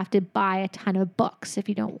think you have to buy a ton of books if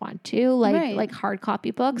you don't want to, like hard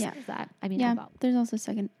copy books. Yeah. Yeah, there's also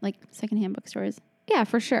secondhand bookstores. Yeah,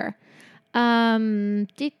 for sure. Yeah,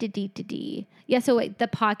 so wait, the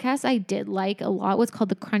podcast I did like a lot was called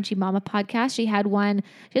the Crunchy Mama podcast. She had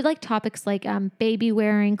like topics like baby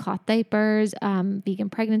wearing, cloth diapers, vegan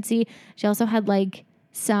pregnancy. She also had like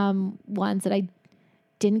some ones that I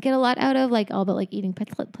didn't get a lot out of, like all about like eating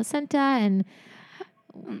placenta and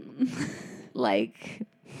like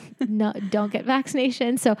no, don't get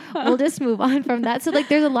vaccinations. So we'll just move on from that. So like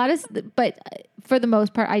there's a lot of, but for the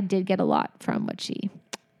most part, I did get a lot from what she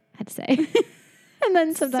had to say. And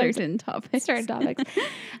then sometimes certain topics.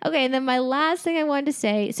 Okay. And then my last thing I wanted to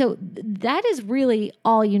say, so that is really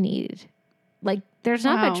all you need. Like there's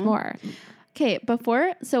not much more. Okay.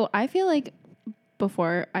 I feel like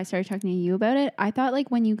before I started talking to you about it, I thought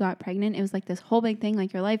like when you got pregnant, it was like this whole big thing,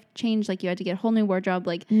 like your life changed, like you had to get a whole new wardrobe.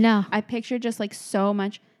 Like no, I pictured just like so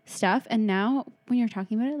much stuff. And now when you're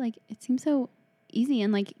talking about it, like it seems so easy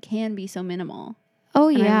and like can be so minimal. Oh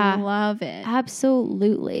and yeah. I love it.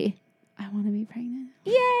 Absolutely. I want to be pregnant.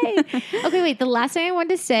 Yay. Okay, wait. The last thing I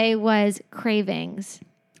wanted to say was cravings.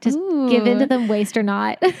 Just give in to them, waste or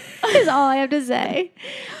not, is all I have to say.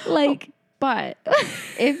 Like, but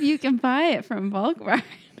if you can buy it from Bulk Barn,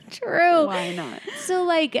 true. Why not? So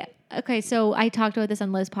like, okay, so I talked about this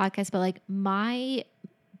on Liz's podcast, but like my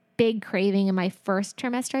big craving in my first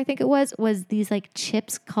trimester, I think it was these like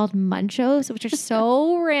chips called Munchos, which are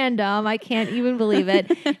so random. I can't even believe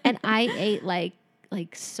it. And I ate like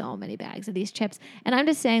so many bags of these chips. And I'm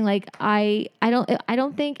just saying, like, I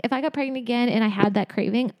don't think if I got pregnant again and I had that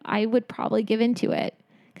craving, I would probably give into it,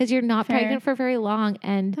 because you're not pregnant for very long.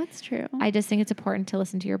 And that's true. I just think it's important to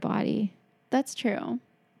listen to your body. That's true.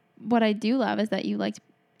 What I do love is that you liked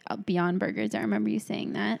Beyond Burgers. I remember you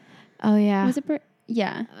saying that. Oh yeah. Was it?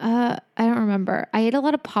 Yeah. I don't remember. I ate a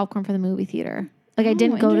lot of popcorn for the movie theater. Like I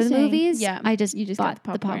didn't go to the movies. Yeah. You just bought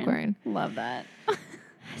the popcorn. Love that.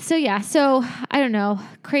 So I don't know.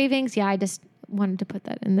 Cravings. Yeah, I just wanted to put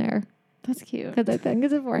that in there. That's cute. Because I think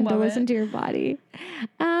it's important to listen to your body.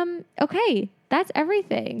 Okay. That's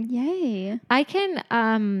everything. Yay. I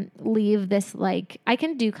can leave this, like, I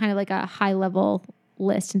can do kind of like a high level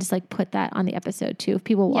list and just like put that on the episode too if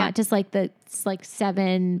people want. Just like the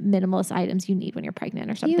 7 minimalist items you need when you're pregnant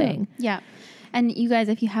or something. Yeah. And you guys,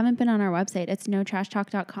 if you haven't been on our website, it's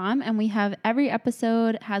notrashtalk.com, and we have every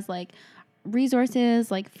episode has like resources,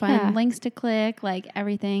 like fun links to click, like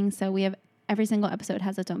everything. So we have every single episode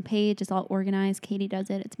has its own page. It's all organized. Katie does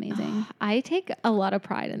it. It's amazing. I take a lot of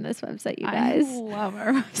pride in this website, you guys. I love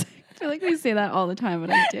our website. I feel like we say that all the time, but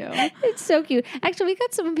I do. It's so cute. Actually, we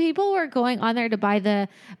got some people who were going on there to buy the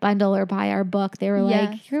bundle or buy our book. They were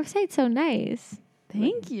like, your website's so nice.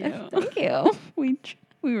 Thank you. Thank you.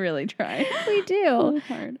 We really try. We do. So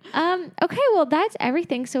hard. Okay, well, that's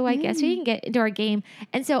everything. So I guess we can get into our game.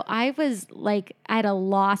 And so I was like at a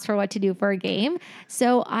loss for what to do for a game.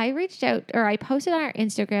 So I reached out, or I posted on our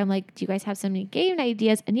Instagram, like, do you guys have some new game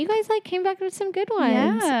ideas? And you guys like came back with some good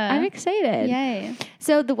ones. Yeah. I'm excited. Yay.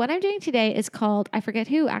 So the one I'm doing today is called, I forget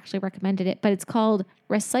who actually recommended it, but it's called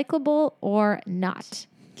Recyclable or Not.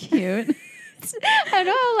 Cute. I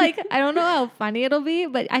don't know how funny it'll be,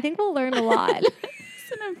 but I think we'll learn a lot.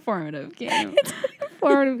 It's an informative game.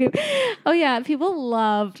 Oh yeah, people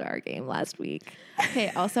loved our game last week. Okay,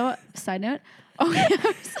 also, side note.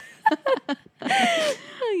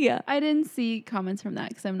 Yeah. I didn't see comments from that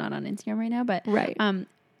because I'm not on Instagram right now, but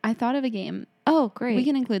I thought of a game. Oh, great. We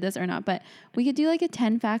can include this or not, but we could do like a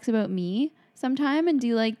 10 facts about me sometime and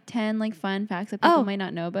do like 10 like fun facts that people might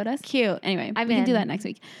not know about us. Cute. Anyway, we can do that next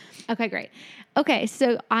week. Okay, great. Okay,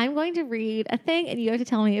 so I'm going to read a thing and you have to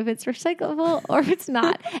tell me if it's recyclable or if it's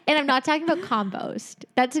not. And I'm not talking about compost.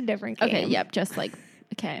 That's a different game. Okay, yep, just like,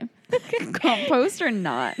 okay. Compost or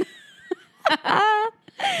not?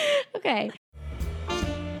 Okay.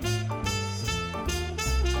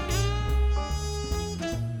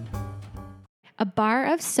 A bar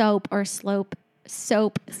of soap or soap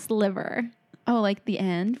sliver. Oh, like the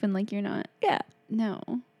end when like you're not. Yeah. No.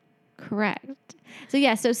 Correct.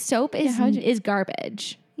 So soap is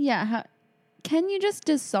garbage. Yeah. Can you just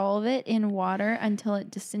dissolve it in water until it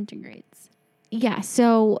disintegrates? Yeah.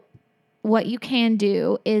 So what you can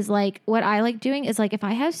do is like, what I like doing is like, if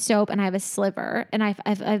I have soap and I have a sliver and I've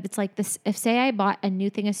it's like this, if say I bought a new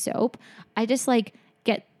thing of soap, I just like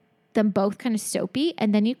get them both kind of soapy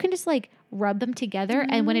and then you can just like rub them together.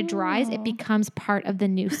 And when it dries, it becomes part of the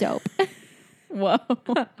new soap. Whoa.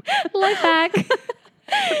 Life hack.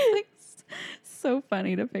 so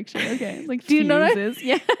funny to picture. Okay. It's like Do you know what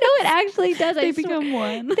Yeah. No, it actually does. They become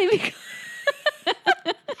one. They become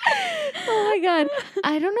Oh my God.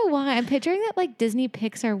 I don't know why. I'm picturing that like Disney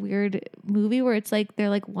Pixar weird movie where it's like they're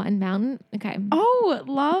like one mountain. Okay. Oh,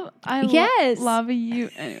 love you.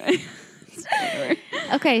 Anyway.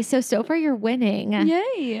 Okay, so far you're winning.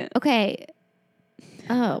 Yay. Okay.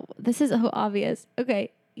 Oh, this is so obvious.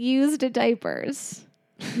 Okay. Used diapers.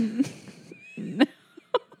 No.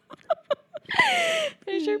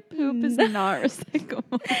 Pretty sure poop is not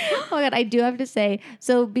recyclable. Oh my God, I do have to say,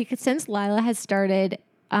 so because since Lila has started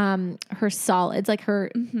her solids, like her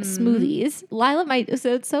smoothies, Lila might,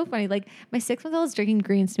 so it's so funny, like my 6-month-old is drinking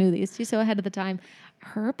green smoothies. She's so ahead of the time.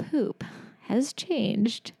 Her poop has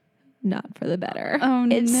changed. Not for the better. Oh,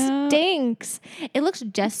 it no. stinks. It looks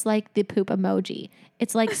just like the poop emoji.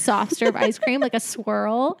 It's like soft serve ice cream, like a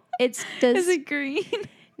swirl. Is it green?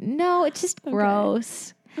 No, it's just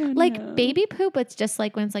gross. Oh, like no. baby poop, it's just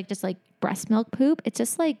like when it's like just like breast milk poop. It's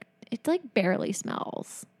just like it like barely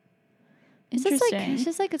smells. It's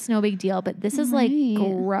just like it's no big deal, but this is like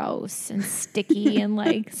gross and sticky and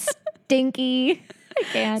like stinky. I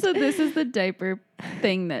can't. So this is the diaper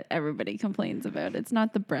thing that everybody complains about. It's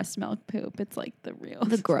not the breast milk poop. It's like the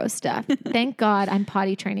gross stuff. Thank God I'm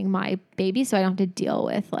potty training my baby, so I don't have to deal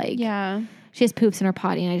with like she has poops in her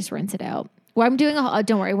potty and I just rinse it out. Well, I'm doing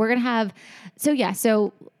don't worry. We're gonna have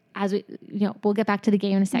so as we we'll get back to the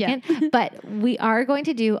game in a second, but we are going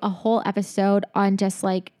to do a whole episode on just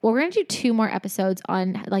like we're going to do 2 more episodes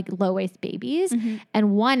on like low waist babies,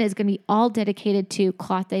 and one is going to be all dedicated to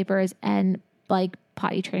cloth diapers and like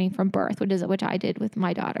potty training from birth, which I did with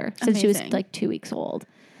my daughter since she was like 2 weeks old,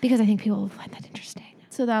 because I think people will find that interesting.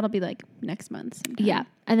 So that'll be like next month sometime. Yeah,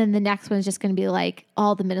 and then the next one is just going to be like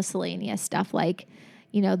all the miscellaneous stuff, like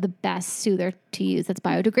the best soother to use that's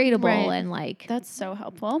biodegradable and like that's so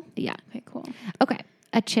helpful. Yeah. Okay, cool. Okay,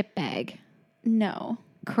 a chip bag. No.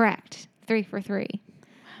 Correct. 3 for 3.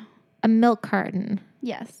 Wow. A milk carton.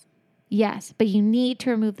 Yes. Yes, but you need to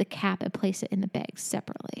remove the cap and place it in the bag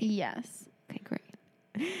separately. Yes. Okay, great.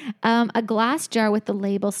 A glass jar with the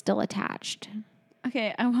label still attached.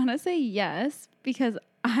 Okay, I want to say yes because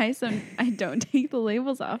I don't take the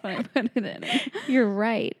labels off when I put it in. You're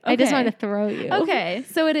right. Okay. I just wanted to throw you. Okay,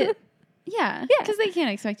 so it is. Yeah, because they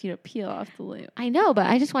can't expect you to peel off the label. I know, but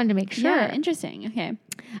I just wanted to make sure. Yeah, interesting. Okay.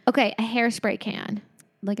 Okay, a hairspray can.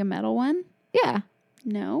 Like a metal one? Yeah.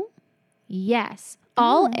 No? Yes.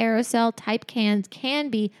 All aerosol type cans can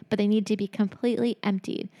be, but they need to be completely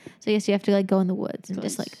emptied. So yes, you have to like go in the woods and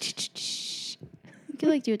just like. You could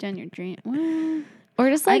like do it down your drain. Well, or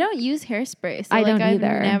just like I don't use hairspray. So I like don't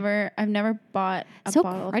either. I've never bought a so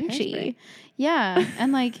bottle crunchy. of hairspray. Yeah,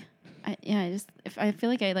 and like if I feel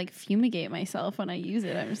like I like fumigate myself when I use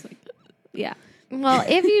it. I'm just like yeah. Well,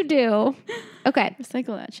 if you do, okay,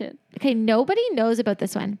 recycle that shit. Okay, nobody knows about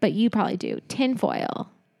this one, but you probably do. Tin foil.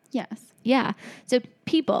 Yes. Yeah. So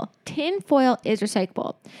people, tin foil is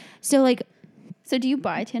recyclable. So like, so do you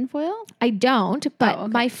buy tin foil? I don't, but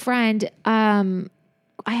my friend, I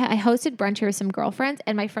hosted brunch here with some girlfriends,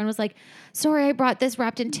 and my friend was like, sorry, I brought this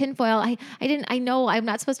wrapped in tin foil. I know I'm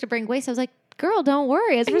not supposed to bring waste. I was like, girl, don't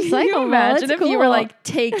worry. It's recyclable. Can you imagine if you were like,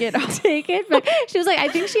 take it off. Take it. But she was like, I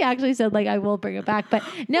think she actually said like, I will bring it back. But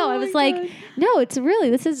no, I was like, no, it's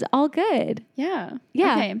really, this is all good. Yeah.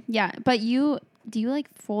 Yeah. Okay. Yeah. But do you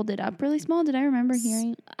like fold it up really small? Did I remember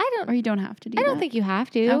hearing? Or you don't have to do that? I don't think you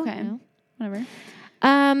have to. Okay. No.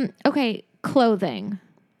 Whatever. Okay. Clothing.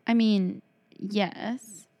 I mean,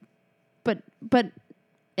 yes, but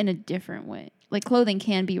in a different way. Like clothing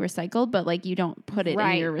can be recycled, but like you don't put it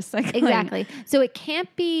in your recycling. Exactly. So it can't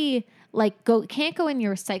be like can't go in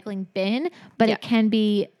your recycling bin, but it can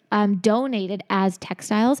be donated as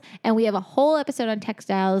textiles. And we have a whole episode on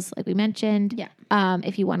textiles, like we mentioned. Yeah.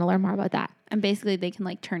 If you want to learn more about that. And basically they can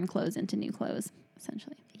like turn clothes into new clothes,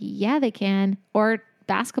 essentially. Yeah, they can. Or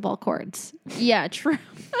basketball courts. Yeah, true.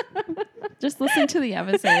 Just listen to the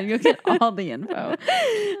episode. You'll get all the info.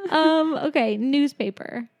 Okay.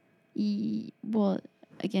 Newspaper. Well,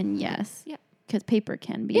 again, yes. Yeah. Because paper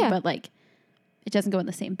can be, but like it doesn't go in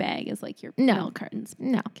the same bag as like your milk cartons.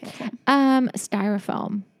 No. Okay, cool.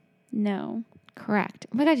 Styrofoam. No. Correct.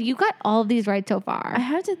 Oh my God, you got all of these right so far. I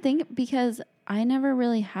have to think because I never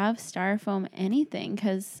really have styrofoam anything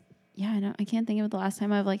because I can't think of the last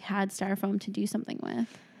time I've like had styrofoam to do something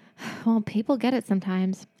with. Well, people get it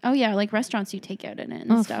sometimes. Oh yeah, like restaurants you take out in it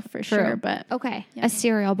and stuff for sure. But okay, a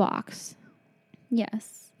cereal box.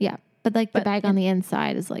 Yes. Yeah, but like the bag on the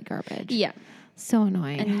inside is like garbage. Yeah. So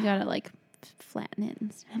annoying. And you gotta like flatten it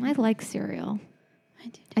and stuff. And I like cereal. I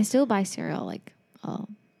do. I still buy cereal. Like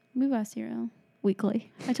we buy cereal.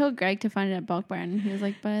 weekly. I told Greg to find it at Bulk Barn, and he was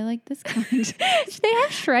like, "But I like this kind." They have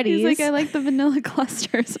shreddies. He's like, "I like the vanilla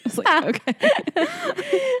clusters." I was like, "Okay."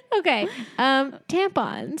 Okay.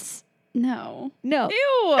 Tampons. No. No.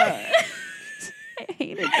 Ew. I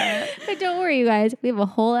hated that. But don't worry, you guys. We have a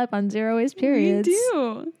whole app on zero waste periods. We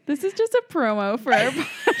do. This is just a promo for our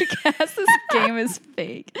podcast. This game is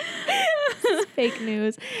fake. Fake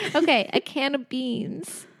news. Okay, a can of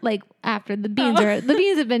beans. Like after the beans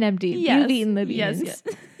have been emptied. Yes. You've eaten the beans. Yes.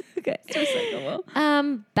 Okay. It's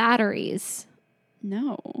recyclable. Batteries.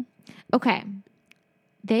 No. Okay.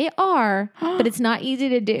 They are, but it's not easy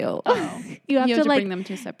to do. Oh. You have to like bring them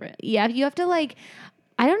two separate. Yeah, you have to like,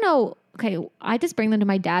 I don't know. Okay, I just bring them to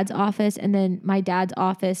my dad's office, and then my dad's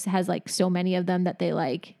office has like so many of them that they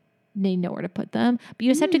know where to put them. But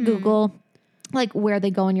you just have to Google like where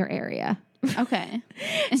they go in your area. Okay.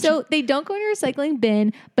 So they don't go in your recycling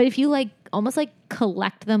bin, but if you like almost like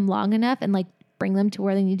collect them long enough and like bring them to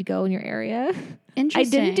where they need to go in your area.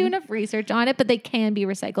 Interesting. I didn't do enough research on it, but they can be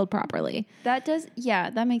recycled properly. That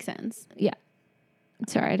makes sense. Yeah.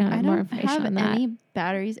 Sorry, I don't have more information on that. Any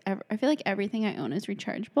batteries ever. I feel like everything I own is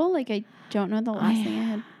rechargeable. Like I don't know the last thing I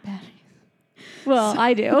had batteries. Well,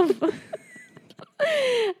 I do.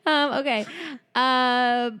 Okay.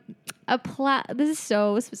 This is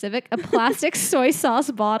so specific. A plastic soy sauce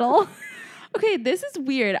bottle. Okay, this is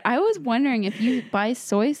weird. I was wondering if you buy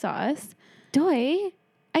soy sauce. Doy.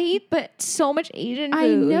 I eat so much Asian food. I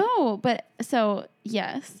know, but so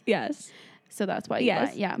yes. Yes. So that's why you buy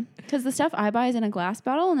it. Yeah. Because the stuff I buy is in a glass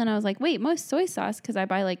bottle. And then I was like, wait, most soy sauce, because I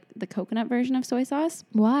buy like the coconut version of soy sauce.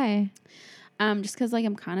 Why? Just because like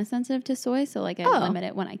I'm kind of sensitive to soy. So like I limit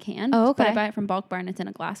it when I can. Oh, okay. But I buy it from Bulk Barn. It's in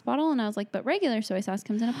a glass bottle. And I was like, but regular soy sauce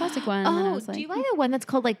comes in a plastic one. And then I was like, do you buy the one that's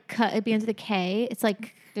called like cut? It begins with a K. It's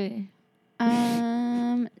like...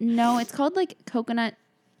 no, it's called like coconut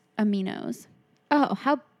aminos. Oh,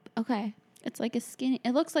 how... Okay. It's like a skinny...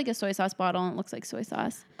 It looks like a soy sauce bottle and it looks like soy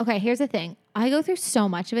sauce. Okay, here's the thing. I go through so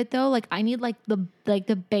much of it though. Like I need like the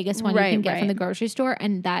biggest one you can get from the grocery store,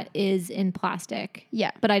 and that is in plastic.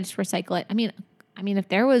 Yeah. But I just recycle it. I mean if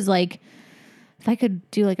there was like... If I could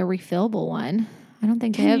do like a refillable one, I don't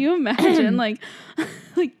think Can you imagine like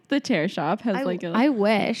the Tear Shop has I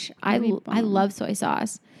wish. I love soy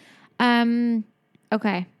sauce.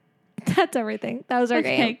 Okay. That's everything. That was our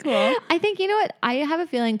game. Okay, cool. I think, you know what? I have a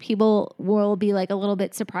feeling people will be like a little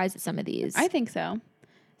bit surprised at some of these. I think so.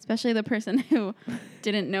 Especially the person who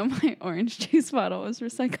didn't know my orange juice bottle was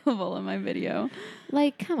recyclable in my video.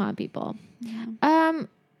 Like, come on, people. Yeah.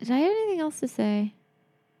 Did I have anything else to say?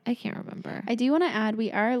 I can't remember. I do want to add,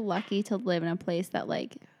 we are lucky to live in a place that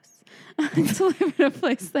to live in a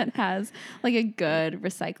place that has like a good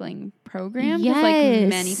recycling program. Yes. Like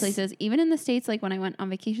many places, even in the States, like when I went on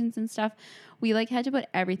vacations and stuff, we like had to put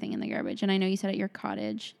everything in the garbage. And I know you said at your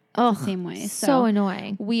cottage, the same way. So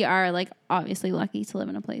annoying. We are like obviously lucky to live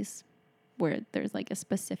in a place where there's like a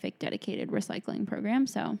specific dedicated recycling program.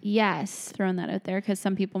 So yes, throwing that out there because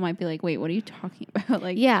some people might be like, wait, what are you talking about?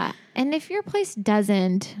 Like, yeah. And if your place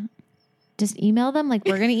doesn't, just email them. Like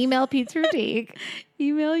we're going to email Pete's Boutique.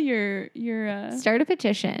 Email your start a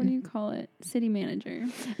petition. What do you call it? City manager.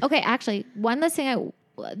 Okay. Actually, one last thing.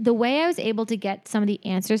 The way I was able to get some of the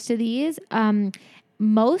answers to these,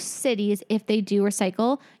 most cities, if they do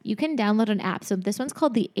recycle, you can download an app. So this one's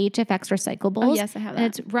called the HFX Recyclables. Oh, yes, I have that. And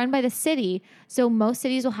it's run by the city. So most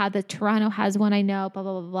cities will have Toronto has one, I know, blah,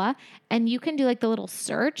 blah, blah, blah. And you can do like the little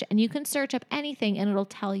search and you can search up anything and it'll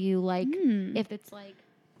tell you like if it's like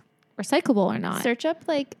recyclable or not. Search up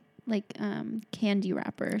like candy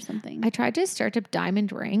wrapper or something. I tried to search up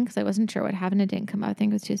diamond ring because I wasn't sure what happened. It didn't come up. I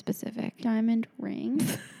think it was too specific. Diamond ring?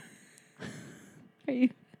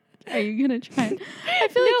 Are you gonna try? I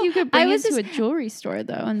feel like you could bring it to a jewelry store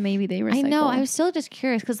though, and maybe they recycle. I know. I was still just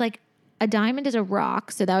curious because like a diamond is a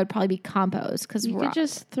rock, so that would probably be compost. Because you could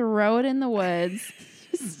just throw it in the woods.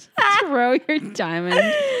 Just throw your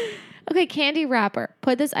diamond. Okay, candy wrapper.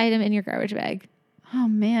 Put this item in your garbage bag. Oh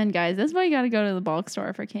man, guys, that's why you got to go to the bulk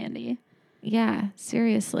store for candy. Yeah,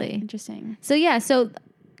 seriously. Interesting. So yeah, so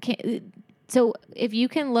if you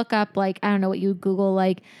can look up like I don't know what you Google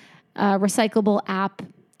like recyclable app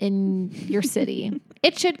in your city,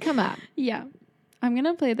 it should come up. Yeah. I'm going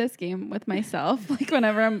to play this game with myself. Like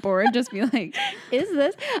whenever I'm bored, just be like, is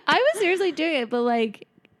this? I was seriously doing it, but like,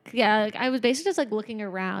 yeah, like I was basically just like looking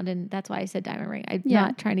around and that's why I said diamond ring. I'm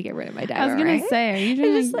not trying to get rid of my diamond ring. I was going to say, are you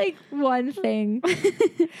trying it's just like one thing.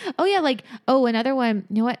 Oh yeah. Like, another one.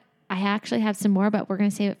 You know what? I actually have some more, but we're going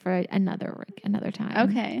to save it for another time.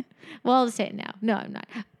 Okay. Well, I'll just say it now. No, I'm not.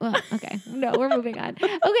 Well, okay. No, we're moving on.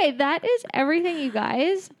 Okay. That is everything, you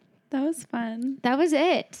guys. That was fun. That was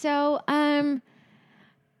it. So,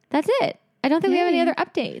 that's it. I don't think we have any other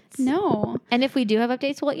updates. No. And if we do have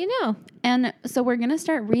updates, we'll let you know. And so we're going to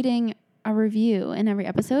start reading a review in every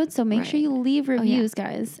episode. So make sure you leave reviews,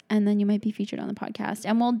 guys. And then you might be featured on the podcast.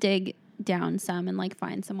 And we'll dig down some and like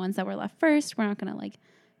find some ones that were left first. We're not going to like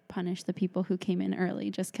punish the people who came in early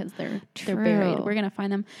just because they're buried. We're going to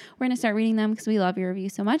find them. We're going to start reading them because we love your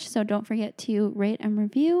reviews so much. So don't forget to rate and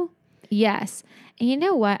review. Yes. And you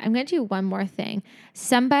know what? I'm going to do one more thing.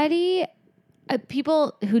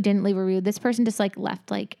 People who didn't leave a review, this person just like left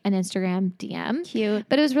like an Instagram DM. Cute.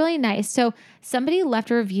 But it was really nice. So somebody left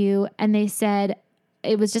a review and they said,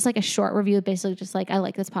 it was just like a short review, basically just like, I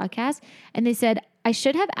like this podcast. And they said, I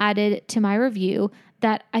should have added to my review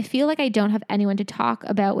that I feel like I don't have anyone to talk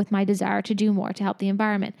about with my desire to do more to help the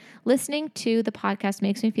environment. Listening to the podcast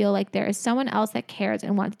makes me feel like there is someone else that cares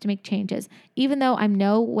and wants to make changes. Even though I'm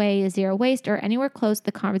no way zero waste or anywhere close,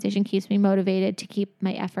 the conversation keeps me motivated to keep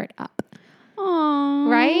my effort up. Aww.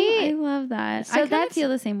 Right? I love that. So I kind of feel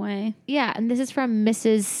the same way. Yeah, and this is from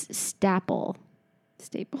Mrs. Staple.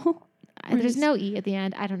 Staple? There's no E at the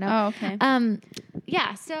end. I don't know. Oh, okay.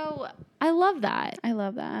 Yeah, so I love that. I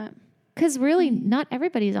love that. Because really, not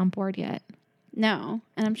everybody's on board yet. No.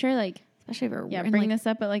 And I'm sure like, especially if we're bring this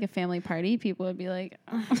up at like a family party, people would be like,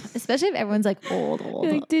 especially if everyone's like old.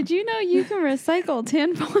 Like, did you know you can recycle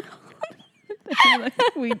tinfoil?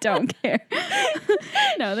 Like, we don't care.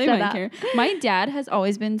 No, they might care. My dad has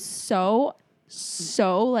always been so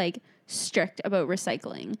like strict about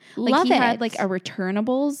recycling. Like Love he it. had like a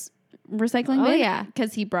returnables recycling bin. Yeah.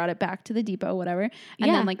 Because he brought it back to the depot, whatever. And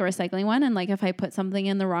then like a recycling one. And like if I put something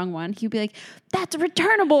in the wrong one, he'd be like, that's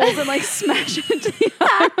returnables and like smash it into the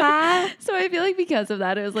other. So I feel like because of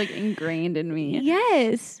that, it was like ingrained in me.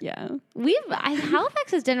 Yes. Yeah.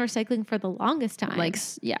 Halifax has done recycling for the longest time. Like,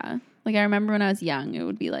 yeah. Like I remember when I was young, it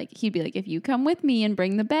would be like, he'd be like, if you come with me and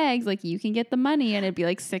bring the bags, like you can get the money. And it'd be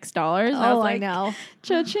like $6. And I was like, know.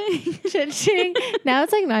 Cha-ching. Cha-ching. Now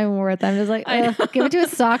it's like not even worth it. I'm just like, give it to a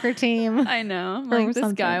soccer team. I know. Like this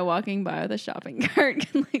something. guy walking by with a shopping cart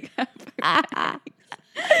can like have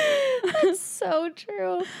That's so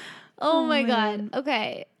true. Oh my God.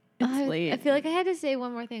 Okay. It's late. I feel like I had to say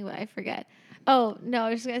one more thing, but I forget. Oh, no, I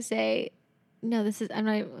was just going to say, I'm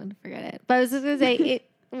not even going to forget it. But I was just going to say,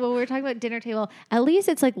 when we were talking about dinner table, at least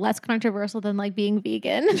it's like less controversial than like being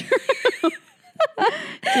vegan.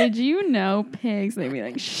 Did you know pigs? They'd be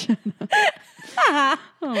like, shut up. Oh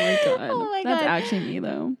my God. That's actually me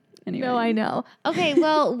though. Anyway. No, I know. Okay,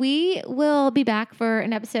 well, we will be back for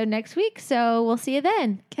an episode next week, so we'll see you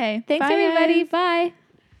then. Okay. Thanks, everybody. Bye.